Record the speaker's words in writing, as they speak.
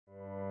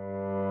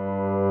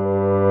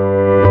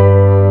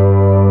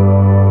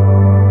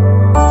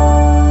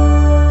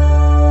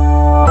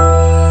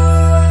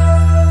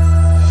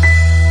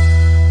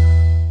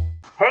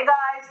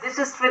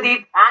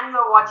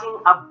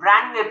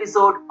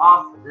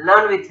of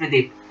Learn with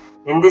Tridib.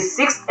 In this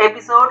 6th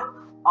episode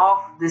of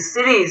this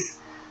series,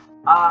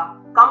 a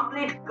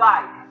complete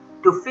guide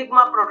to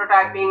Figma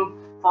prototyping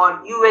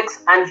for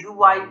UX and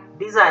UI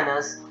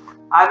designers,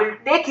 I will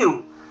take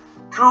you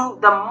through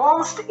the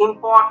most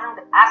important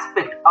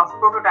aspect of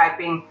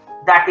prototyping,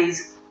 that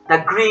is the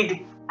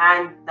grid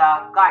and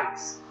the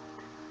guides.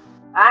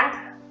 And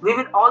we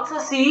will also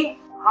see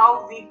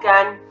how we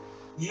can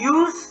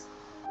use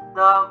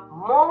the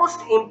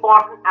most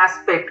important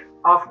aspect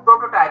of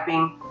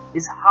prototyping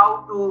is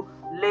how to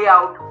lay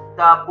out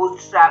the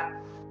Bootstrap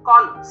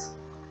columns.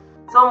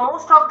 So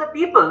most of the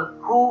people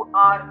who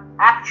are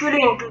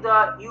actually into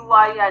the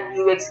UI and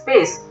UX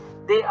space,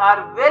 they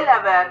are well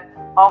aware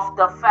of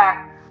the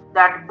fact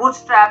that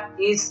Bootstrap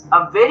is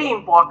a very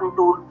important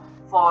tool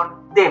for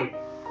them.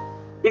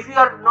 If you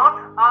are not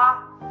a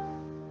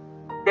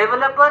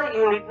developer,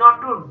 you need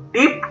not to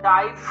deep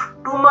dive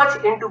too much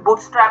into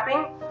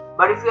bootstrapping,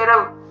 but if you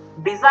are a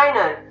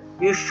designer,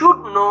 you should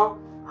know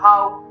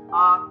how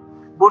a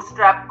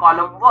bootstrap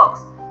column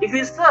works. If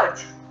you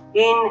search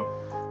in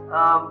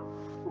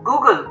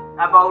Google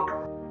about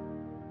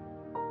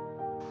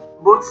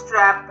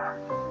bootstrap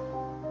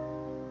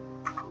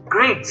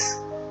grids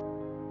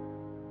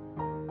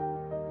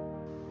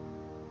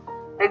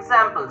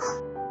examples,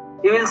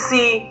 you will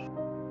see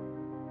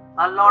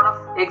a lot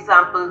of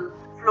example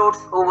floats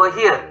over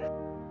here.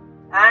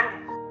 And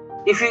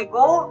if you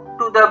go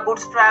to the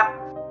bootstrap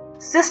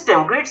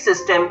system, grid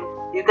system,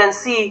 you can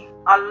see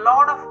a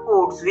lot of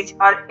codes which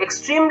are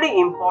extremely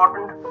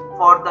important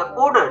for the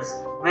coders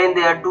when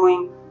they are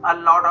doing a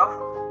lot of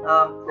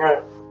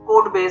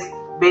code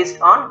based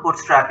on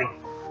bootstrapping.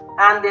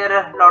 And there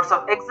are lots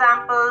of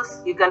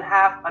examples. You can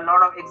have a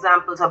lot of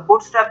examples of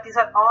bootstrap. These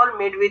are all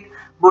made with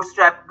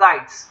bootstrap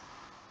guides.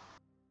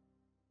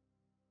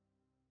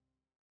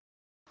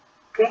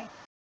 Okay,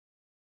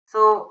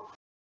 so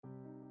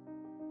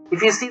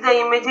if you see the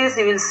images,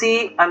 you will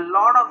see a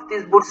lot of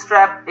these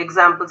bootstrap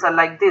examples are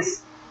like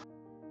this.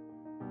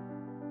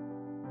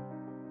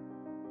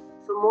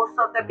 So most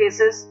of the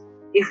cases,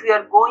 if we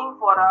are going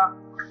for a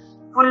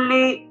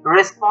fully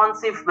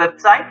responsive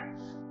website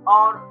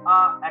or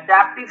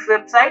adaptive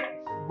website,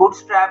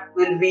 Bootstrap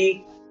will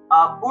be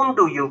a boon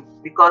to you,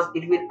 because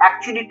it will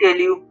actually tell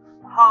you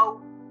how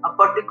a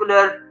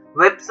particular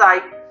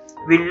website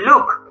will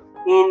look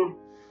in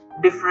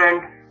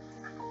different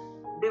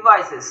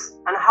devices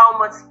and how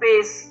much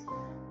space,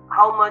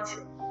 how much.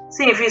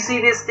 See, if you see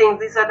these things,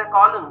 these are the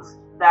columns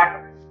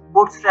that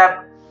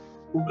Bootstrap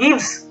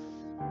gives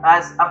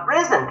as a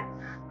present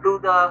to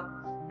the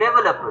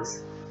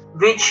developers,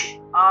 which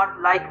are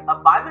like a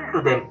Bible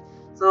to them.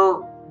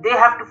 So they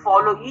have to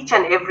follow each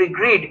and every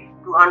grid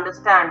to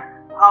understand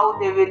how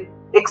they will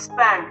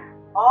expand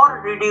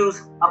or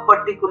reduce a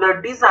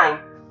particular design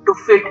to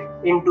fit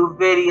into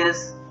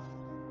various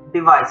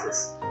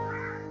devices.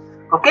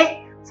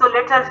 Okay, so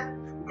let us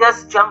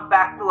just jump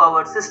back to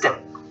our system.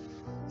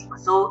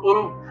 So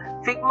in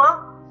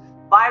Figma,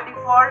 by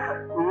default,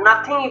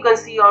 nothing you can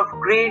see of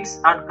grids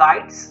and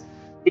guides.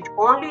 It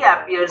only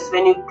appears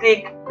when you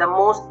click the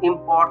most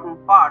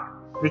important part,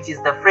 which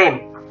is the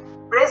frame.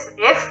 Press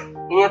F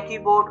in your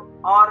keyboard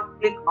or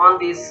click on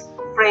this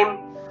frame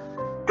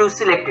to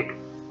select it.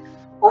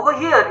 Over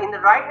here in the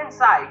right hand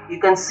side, you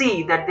can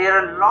see that there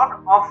are a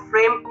lot of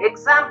frame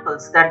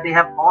examples that they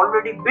have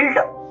already built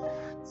up.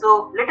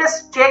 So let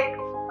us check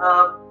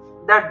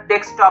the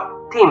desktop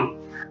theme.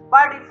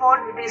 By default,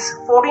 it is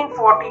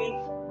 1440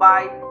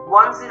 by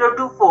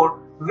 1024,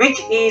 which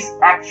is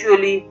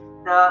actually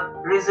the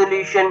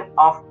resolution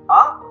of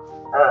a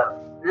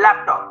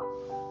laptop.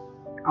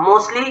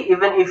 Mostly,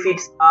 even if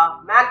it's a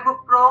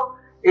MacBook Pro,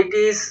 it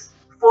is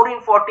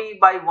 1440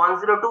 by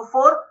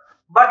 1024.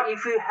 But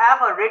if you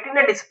have a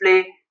Retina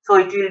display, so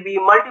it will be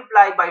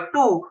multiplied by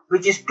 2,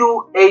 which is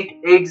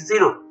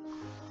 2880.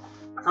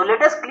 So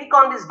let us click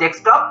on this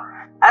desktop.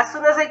 As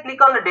soon as I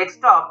click on the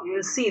desktop, you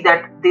will see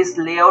that this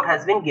layout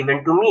has been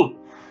given to me.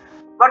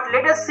 But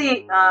let us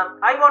see,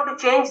 I want to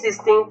change this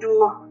thing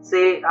to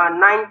say a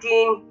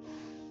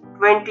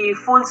 1920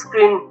 full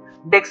screen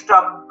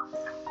desktop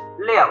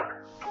layout.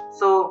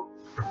 So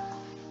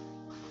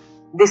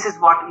this is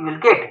what you will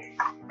get.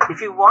 If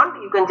you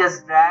want, you can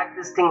just drag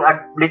this thing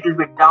a little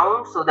bit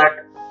down so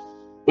that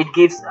it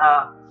gives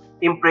a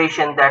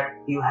impression that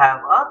you have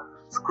a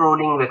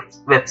scrolling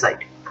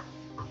website.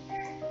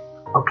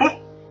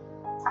 Okay,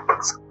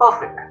 it's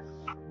perfect.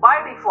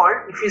 By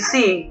default, if you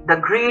see, the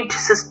grid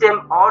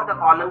system or the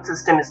column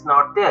system is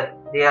not there.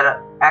 They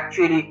are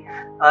actually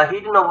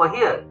hidden over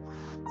here.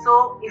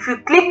 So if you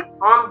click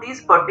on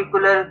this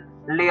particular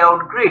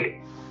layout grid,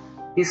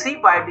 you see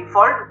by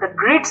default the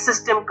grid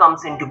system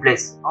comes into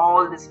place.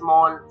 All the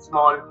small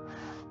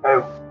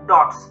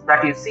dots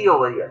that you see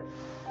over here.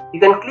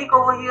 You can click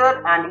over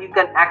here and you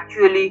can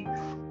actually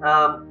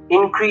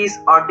increase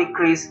or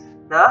decrease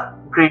the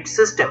grid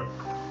system.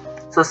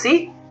 So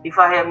see, if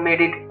I have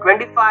made it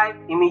 25,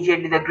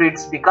 immediately the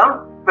grids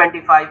become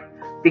 25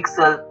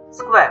 pixel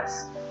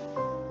squares.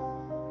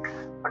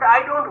 But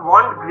I don't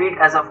want grid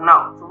as of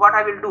now. So what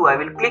I will do, I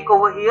will click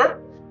over here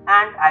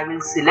and I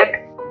will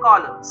select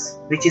columns,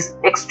 which is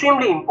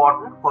extremely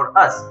important for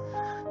us.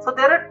 So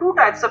there are two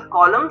types of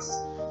columns.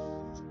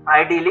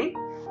 Ideally,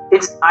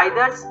 it's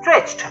either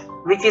stretched,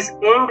 which is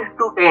end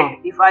to end.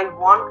 If I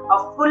want a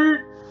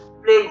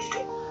full-fledged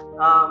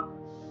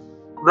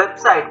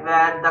website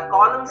where the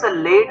columns are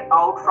laid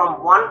out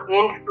from one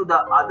end to the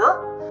other,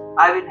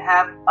 I will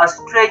have a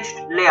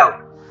stretched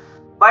layout.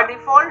 By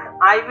default,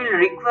 I will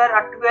require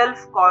a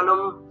 12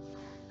 column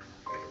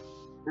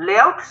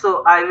layout,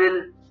 so I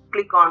will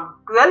click on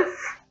 12.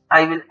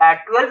 I will add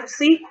 12.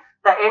 See,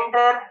 the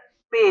entire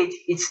page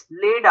is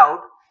laid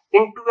out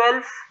in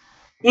 12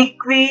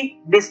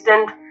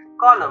 equidistant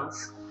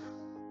columns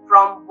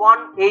from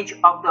one edge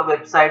of the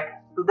website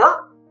to the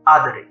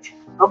other edge.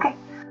 Okay,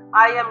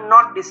 I am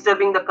not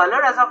disturbing the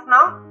color as of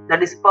now.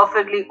 That is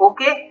perfectly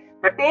okay.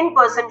 The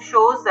 10%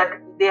 shows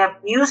that they have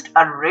used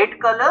a red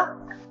color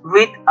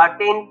with a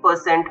 10%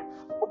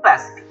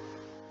 opacity.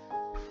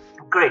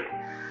 Great.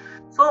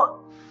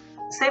 So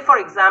say for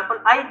example,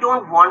 I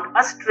don't want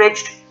a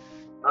stretched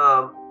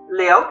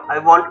layout, I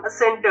want a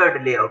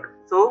centered layout.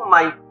 So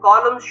my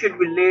columns should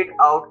be laid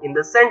out in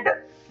the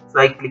center. So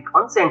I click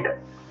on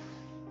center.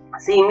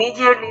 See,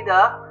 immediately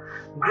the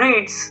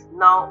grids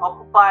now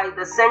occupy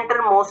the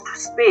centermost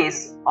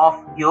space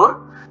of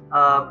your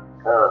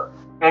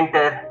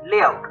entire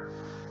layout.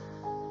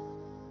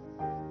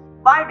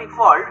 By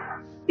default,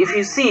 if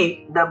you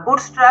see, the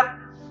Bootstrap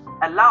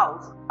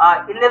allows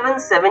a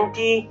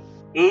 1170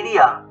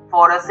 area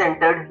for a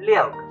centered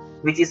layout,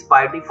 which is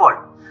by default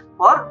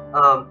for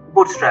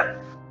Bootstrap.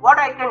 What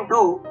I can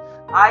do,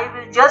 I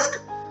will just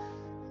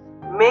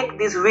make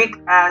this width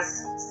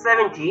as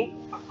 70.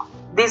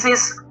 This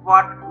is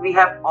what we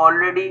have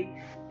already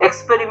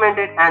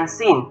experimented and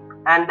seen.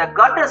 And the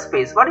gutter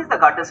space, what is the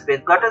gutter space?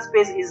 Gutter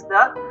space is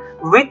the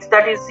width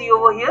that you see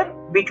over here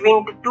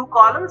between the two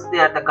columns. They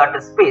are the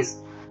gutter space.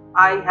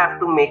 I have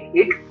to make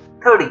it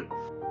 30.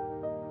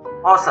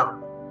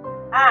 Awesome.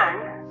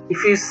 And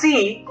if you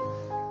see,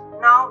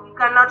 now you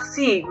cannot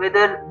see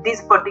whether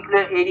this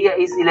particular area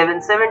is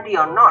 1170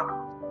 or not.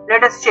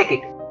 Let us check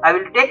it. I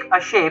will take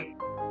a shape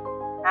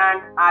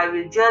and I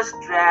will just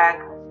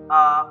drag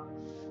a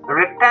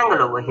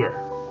rectangle over here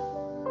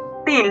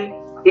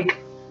till it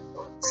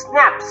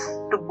snaps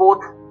to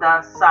both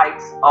the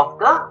sides of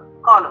the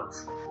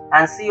columns.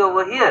 And see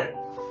over here,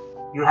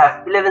 you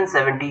have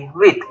 1170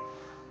 width.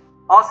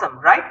 Awesome,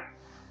 right?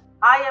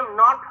 I am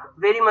not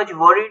very much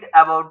worried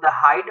about the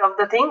height of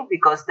the thing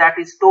because that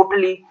is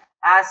totally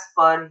as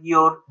per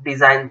your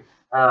design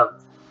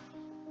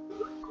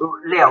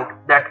layout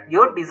that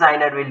your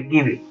designer will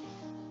give you,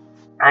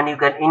 and you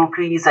can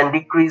increase and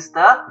decrease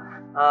the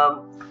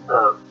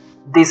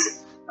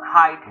this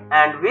height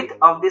and width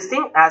of this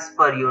thing as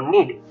per your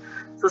need.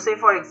 So say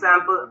for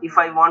example, if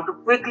I want to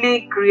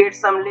quickly create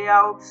some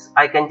layouts,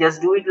 I can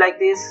just do it like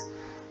this.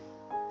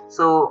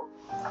 So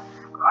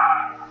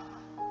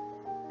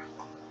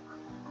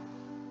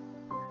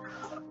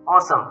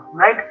awesome,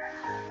 right?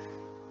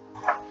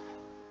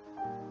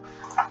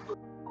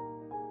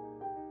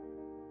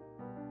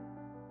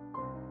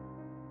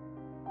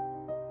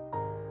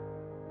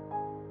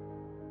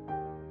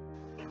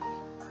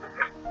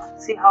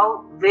 See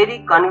how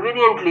very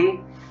conveniently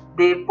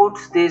they put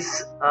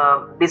this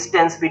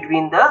distance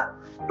between the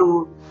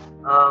two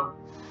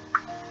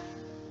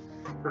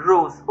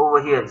rows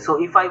over here.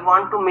 So if I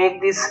want to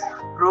make this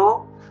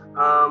row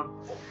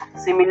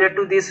similar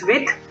to this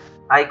width,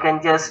 I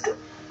can just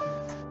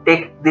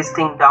take this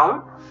thing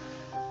down.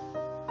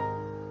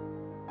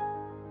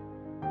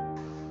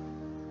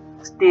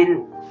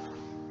 Still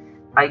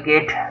I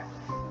get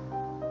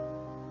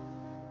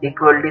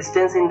equal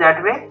distance in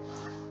that way.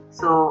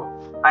 So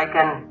I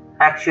can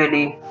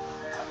actually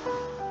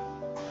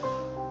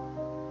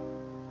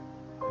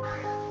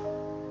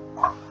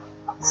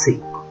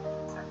see.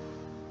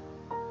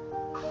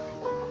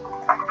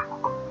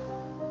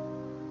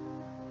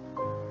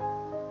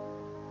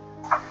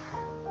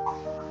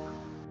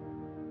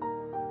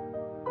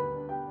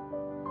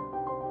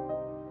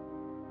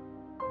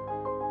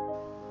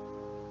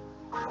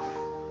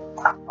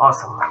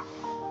 Awesome.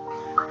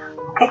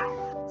 Okay,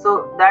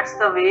 so that's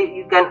the way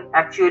you can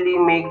actually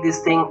make this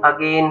thing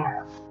again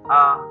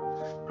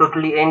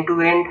totally end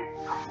to end.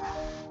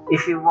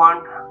 If you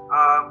want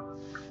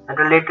at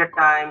a later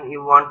time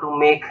you want to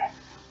make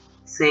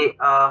say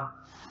a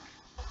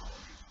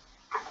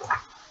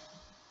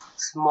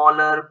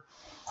smaller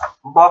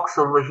box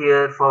over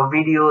here for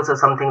videos or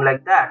something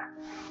like that,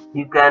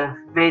 you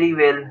can very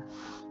well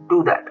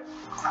do that.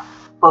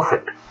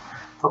 Perfect.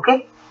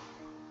 Okay,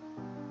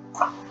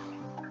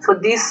 so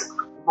these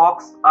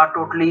box are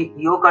totally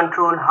your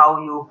control,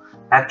 how you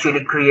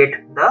actually create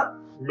the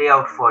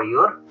layout for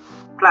your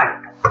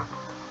client.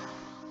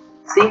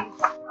 See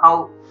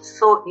how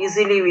so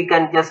easily we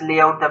can just lay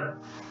out the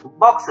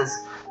boxes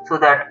so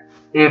that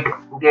it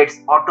gets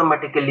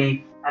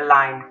automatically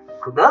aligned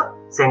to the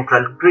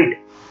central grid.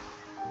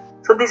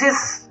 So this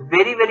is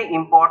very, very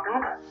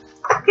important.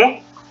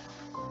 Okay,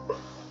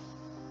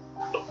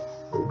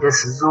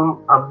 just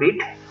zoom a bit.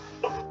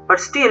 but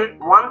still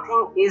one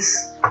thing is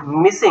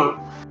missing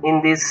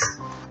in this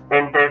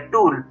entire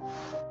tool,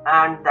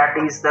 and that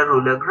is the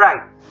ruler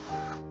guide.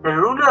 The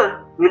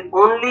ruler will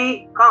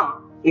only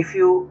come if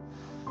you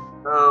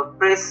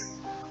press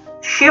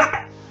Shift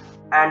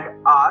and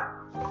R.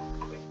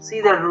 See,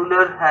 the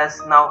ruler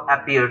has now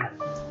appeared.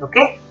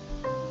 Okay,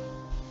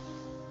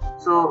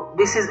 so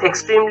this is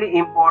extremely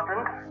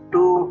important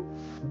to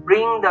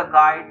bring the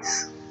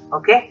guides,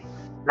 okay,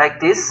 like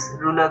this,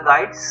 ruler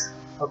guides.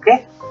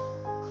 Okay,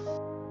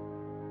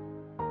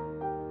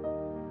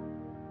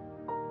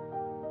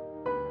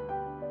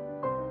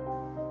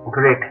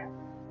 great.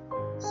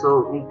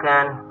 So we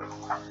can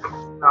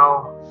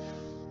now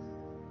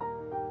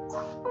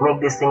make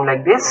this thing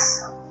like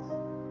this.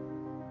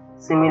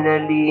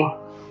 Similarly,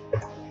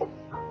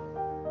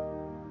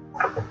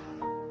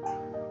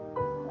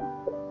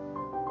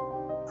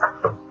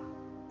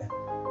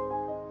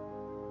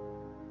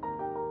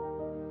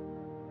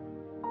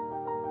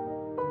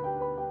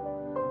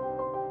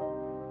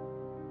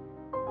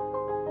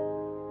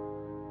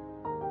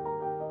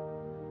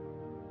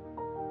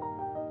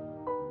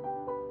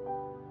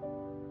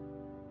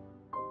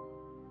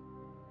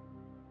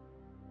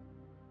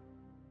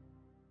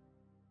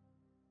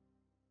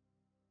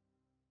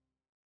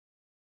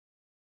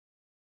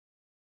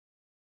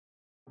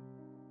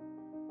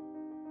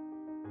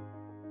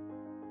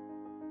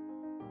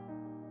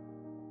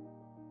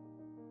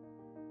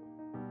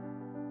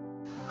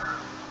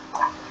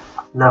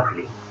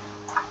 lovely.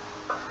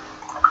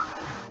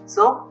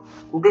 So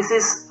this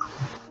is,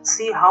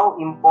 see how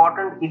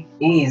important it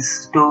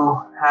is to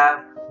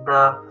have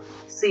the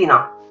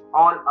Sina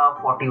all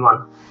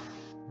 41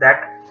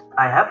 that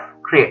I have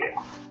created.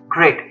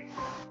 Great,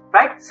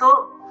 right?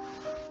 So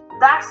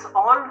that's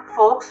all,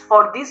 folks,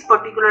 for this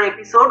particular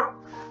episode.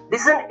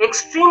 This is an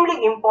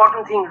extremely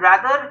important thing.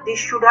 Rather, this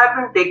should have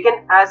been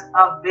taken as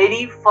a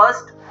very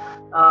first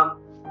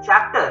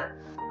chapter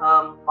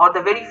or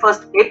the very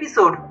first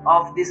episode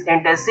of this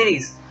entire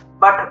series,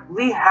 but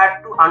we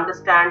had to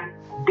understand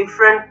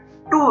different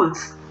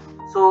tools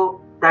so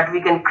that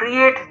we can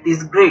create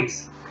these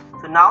grids.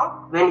 So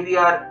now when we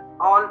are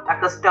all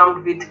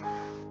accustomed with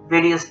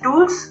various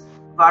tools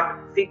what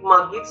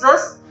Figma gives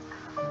us,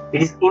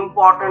 it is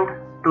important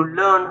to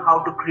learn how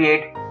to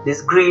create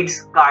these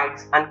grids,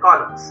 guides and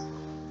columns.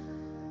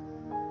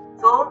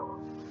 So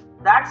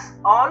that's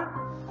all.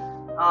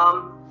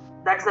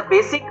 That's the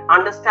basic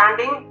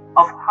understanding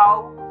of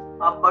how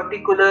a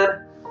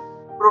particular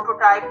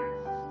prototype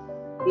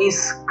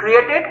is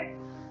created.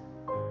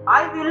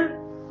 I will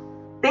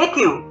take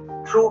you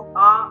through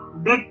a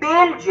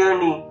detailed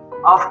journey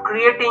of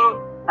creating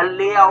a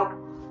layout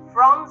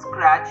from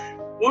scratch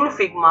in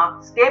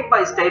Figma step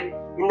by step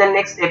in the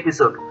next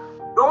episode.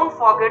 Don't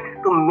forget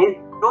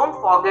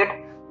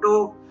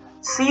to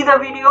see the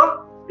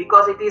video,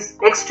 because it is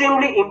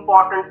extremely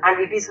important and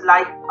it is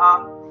like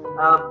a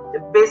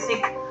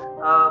basic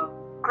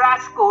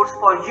crash course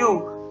for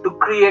you to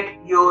create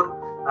your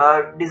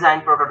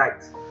design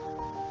prototypes.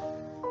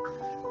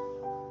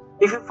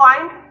 If you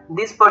find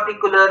this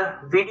particular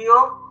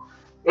video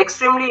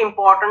extremely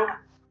important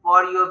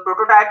for your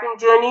prototyping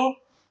journey,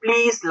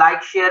 please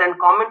like, share and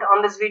comment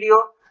on this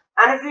video.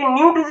 And if you're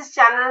new to this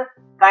channel,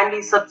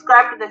 kindly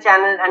subscribe to the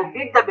channel and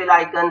hit the bell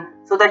icon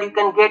so that you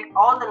can get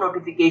all the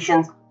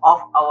notifications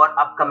of our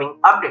upcoming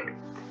update.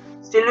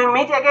 Till we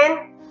meet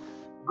again,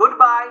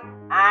 goodbye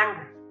and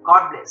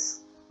God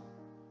bless.